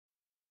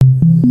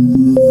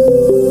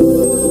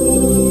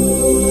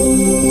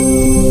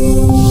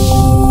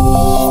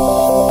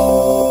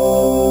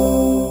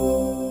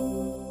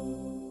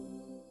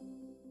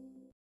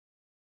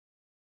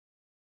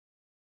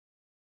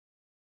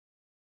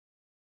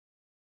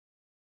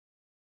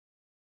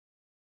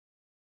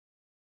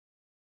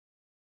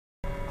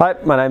Hi,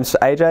 my name's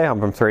AJ, I'm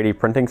from 3D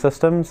Printing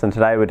Systems, and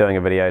today we're doing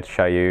a video to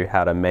show you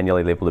how to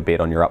manually level the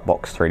bed on your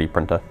UpBox 3D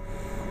printer.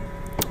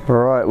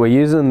 Alright, we're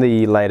using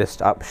the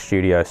latest Up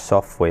Studio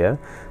software,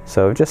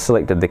 so we've just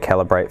selected the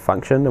calibrate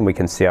function and we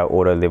can see our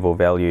auto level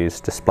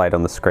values displayed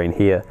on the screen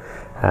here.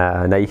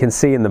 Now you can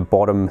see in the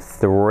bottom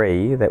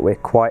three that we're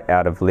quite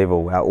out of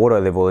level. Our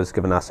auto level has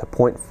given us a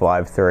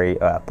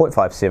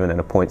 0.57 and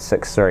a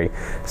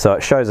 0.63, so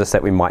it shows us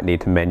that we might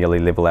need to manually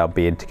level our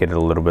bed to get it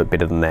a little bit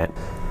better than that.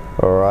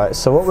 Alright,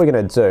 so what we're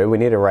going to do, we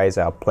need to raise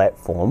our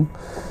platform.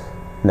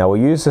 Now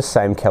we'll use the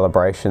same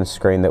calibration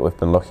screen that we've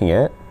been looking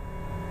at,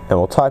 and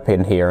we'll type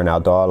in here in our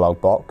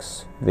dialog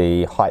box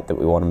the height that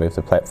we want to move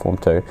the platform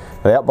to.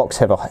 Now the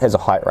outbox has a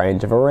height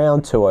range of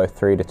around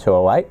 203 to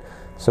 208,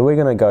 so we're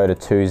going to go to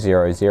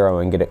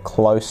 200 and get it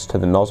close to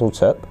the nozzle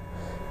tip,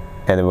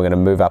 and then we're going to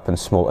move up in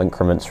small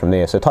increments from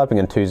there. So typing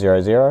in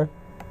 200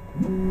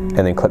 and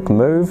then click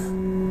move,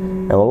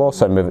 and we'll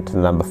also move it to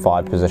the number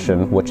 5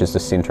 position, which is the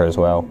center as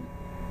well.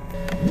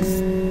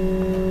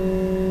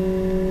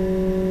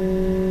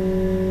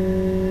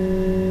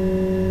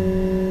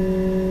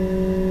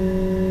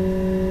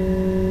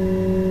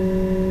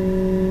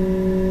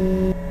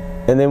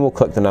 And then we'll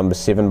click the number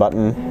 7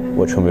 button,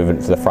 which will move it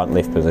to the front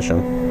left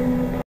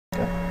position.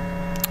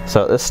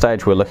 So at this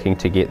stage we're looking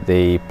to get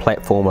the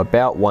platform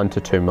about 1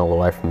 to 2 mil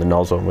away from the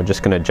nozzle, and we're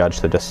just going to judge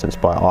the distance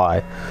by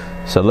eye.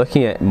 So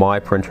looking at my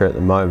printer at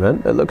the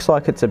moment, it looks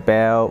like it's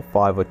about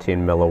 5 or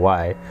 10 mil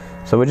away.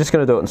 So we're just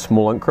going to do it in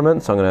small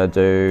increments. I'm going to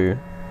do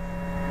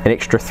an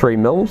extra 3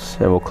 mils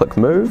and we'll click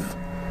move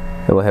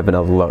and we'll have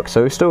another look.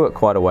 So we've still got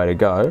quite a way to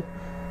go.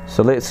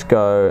 So let's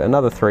go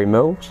another 3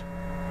 mils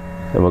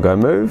and we'll go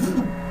move.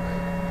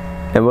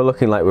 And we're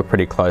looking like we're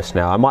pretty close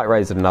now. I might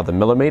raise it another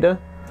millimeter.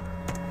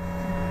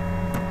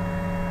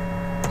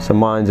 So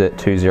mine's at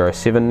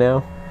 207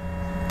 now.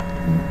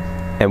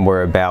 And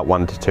we're about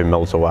 1 to 2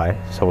 mils away.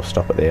 So we'll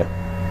stop it there.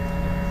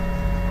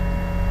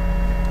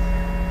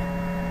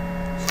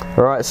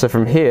 Alright, so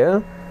from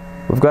here,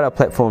 we've got our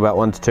platform about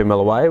 1 to 2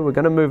 mil away. We're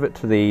going to move it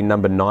to the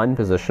number 9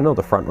 position, or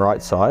the front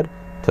right side,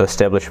 to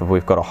establish if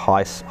we've got a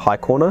high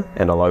corner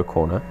and a low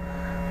corner.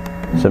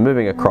 So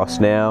moving across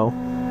now,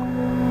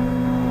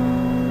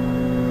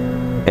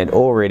 and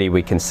already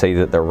we can see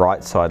that the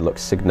right side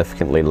looks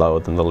significantly lower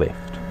than the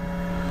left.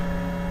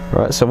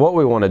 Right, so what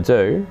we want to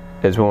do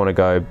is we want to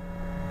go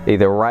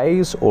either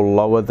raise or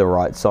lower the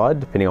right side,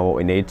 depending on what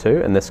we need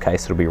to. In this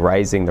case it'll be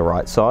raising the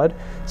right side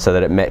so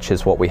that it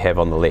matches what we have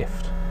on the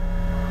left.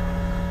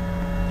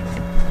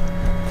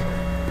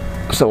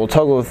 So we'll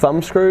toggle the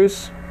thumb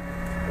screws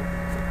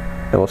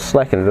and we'll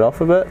slacken it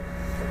off a bit.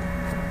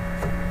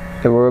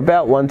 And we're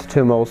about 1 to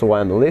 2 mils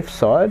away on the left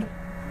side,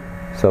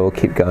 so we'll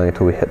keep going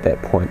until we hit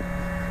that point.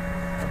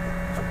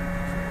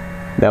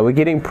 Now we're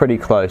getting pretty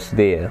close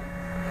there.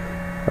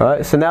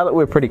 Right, so now that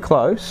we're pretty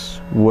close,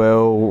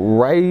 we'll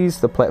raise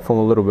the platform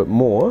a little bit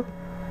more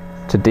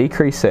to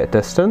decrease that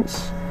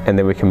distance, and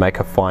then we can make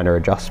a finer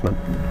adjustment.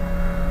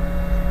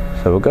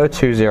 So we'll go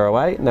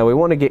 208. Now we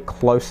want to get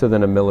closer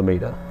than a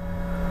millimeter.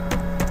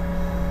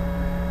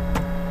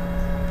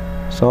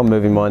 So I'm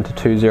moving mine to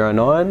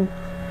 209.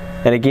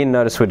 And again,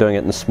 notice we're doing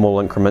it in small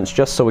increments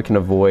just so we can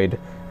avoid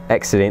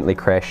accidentally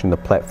crashing the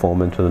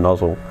platform into the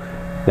nozzle.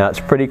 Now it's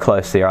pretty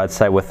close there, I'd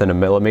say within a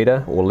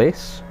millimeter or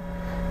less.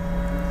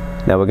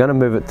 Now we're going to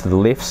move it to the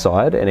left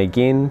side, and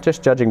again,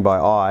 just judging by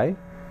eye,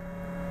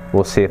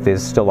 we'll see if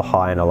there's still a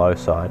high and a low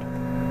side.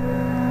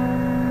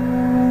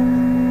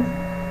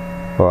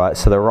 Alright,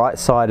 so the right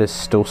side is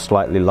still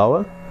slightly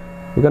lower.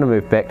 We're going to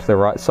move back to the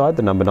right side,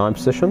 the number 9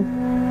 position.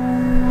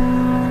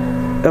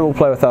 And we'll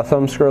play with our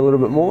thumb screw a little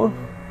bit more.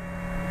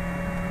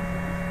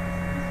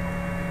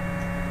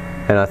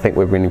 And I think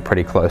we're getting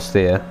pretty close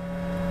there.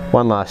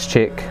 One last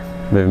check,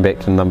 moving back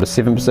to the number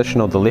 7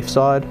 position on the left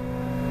side.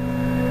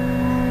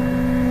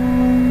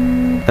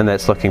 And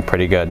that's looking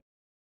pretty good.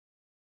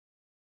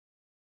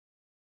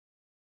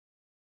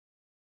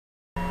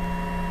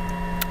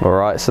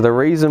 Alright, so the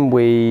reason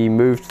we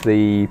moved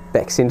the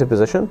back center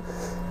position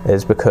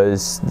is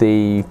because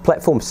the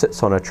platform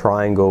sits on a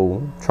triangle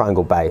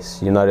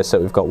base. You notice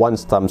that we've got one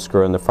thumb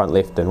screw in the front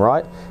left and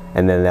right,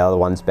 and then the other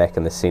one's back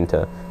in the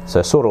center.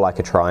 So sort of like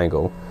a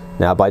triangle.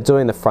 Now by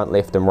doing the front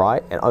left and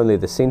right and only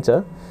the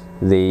center,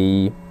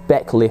 the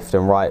back left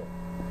and right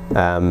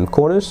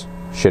corners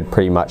should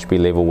pretty much be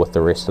level with the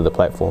rest of the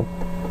platform.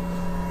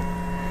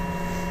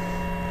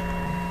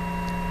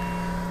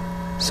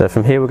 So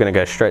from here we're going to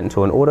go straight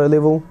into an auto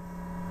level.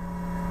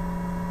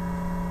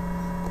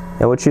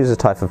 And we'll choose the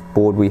type of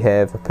board we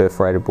have, a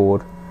perforated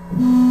board.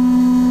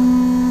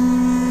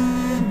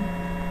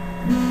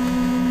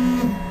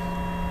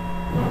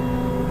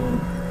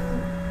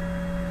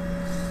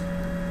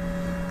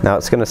 Now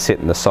it's going to set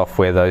in the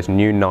software those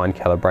new 9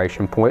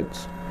 calibration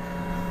points,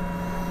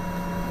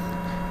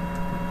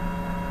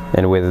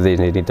 and whether there's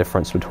any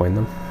difference between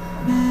them.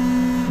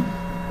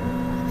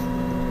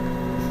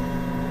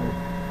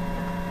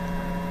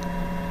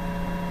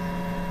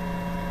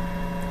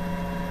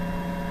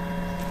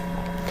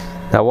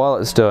 Now while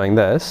it's doing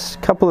this, a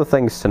couple of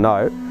things to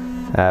note.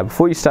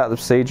 Before you start the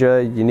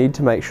procedure, you need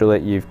to make sure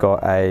that you've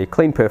got a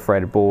clean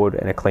perforated board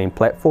and a clean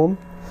platform.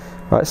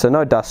 Right, so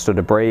no dust or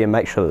debris, and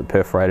make sure that the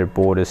perforated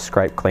board is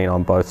scraped clean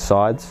on both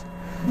sides.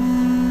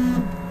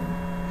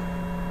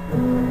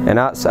 And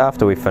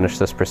after we finish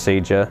this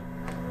procedure,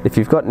 if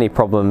you've got any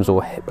problems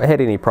or had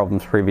any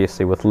problems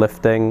previously with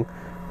lifting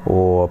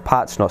or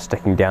parts not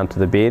sticking down to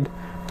the bed,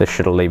 this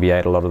should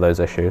alleviate a lot of those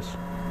issues.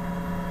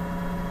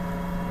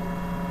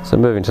 So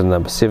moving to the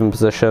number 7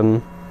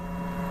 position,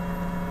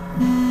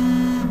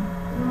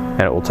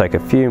 and it will take a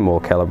few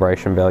more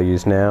calibration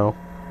values now.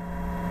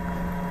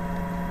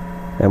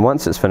 And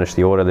once it's finished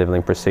the auto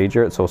leveling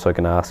procedure, it's also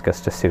going to ask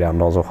us to set our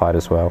nozzle height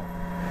as well.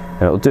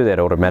 And it will do that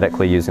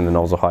automatically using the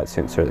nozzle height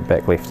sensor at the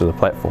back left of the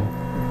platform.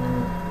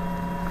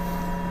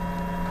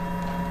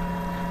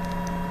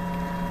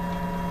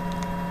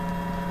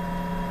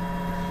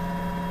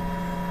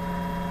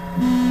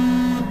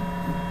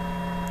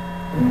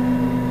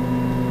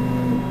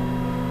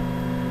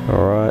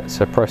 Alright,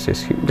 so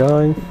process keep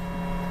going.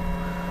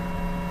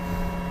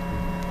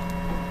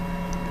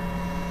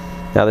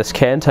 Now this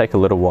can take a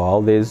little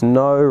while. There's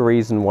no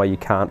reason why you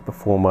can't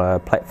perform a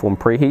platform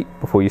preheat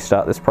before you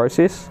start this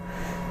process.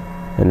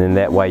 And then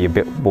that way your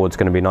board's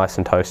going to be nice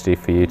and toasty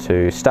for you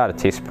to start a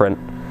test print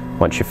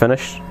once you're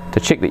finished, to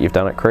check that you've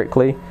done it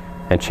correctly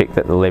and check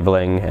that the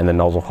leveling and the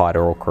nozzle height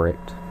are all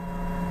correct.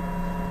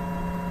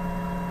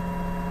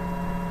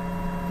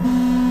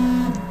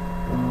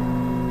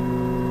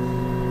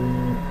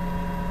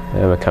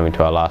 And we're coming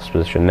to our last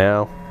position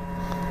now.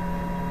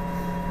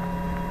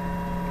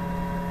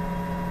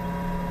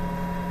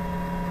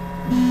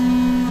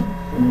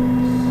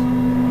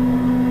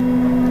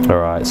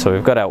 Alright, so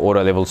we've got our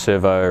auto level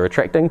servo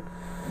retracting.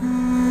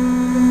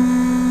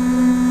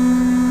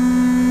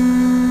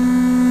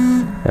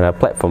 And our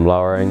platform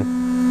lowering.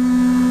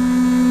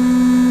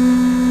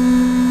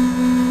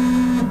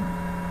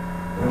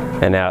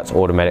 And now it's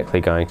automatically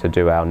going to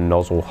do our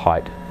nozzle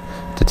height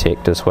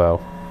detect as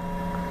well.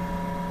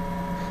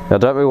 Now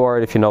don't be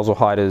worried if your nozzle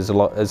height is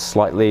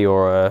slightly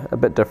or a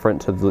bit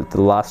different to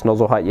the last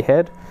nozzle height you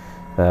had.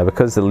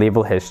 Because the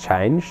level has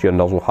changed, your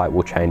nozzle height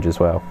will change as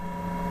well.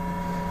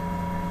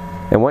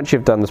 And once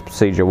you've done this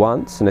procedure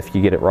once, and if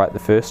you get it right the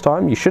first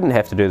time, you shouldn't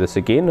have to do this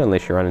again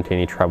unless you run into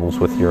any troubles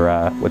with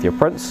your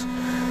prints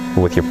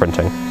or with your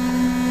printing.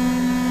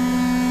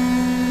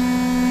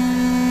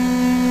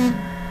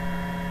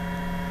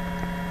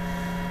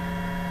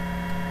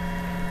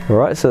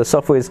 Alright, so the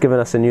software has given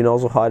us a new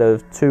nozzle height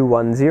of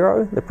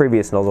 210. The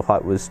previous nozzle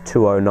height was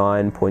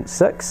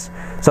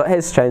 209.6. So it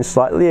has changed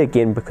slightly,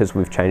 again because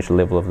we've changed the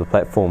level of the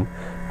platform.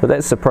 But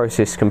that's the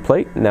process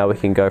complete. Now we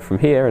can go from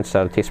here and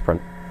start a test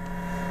print.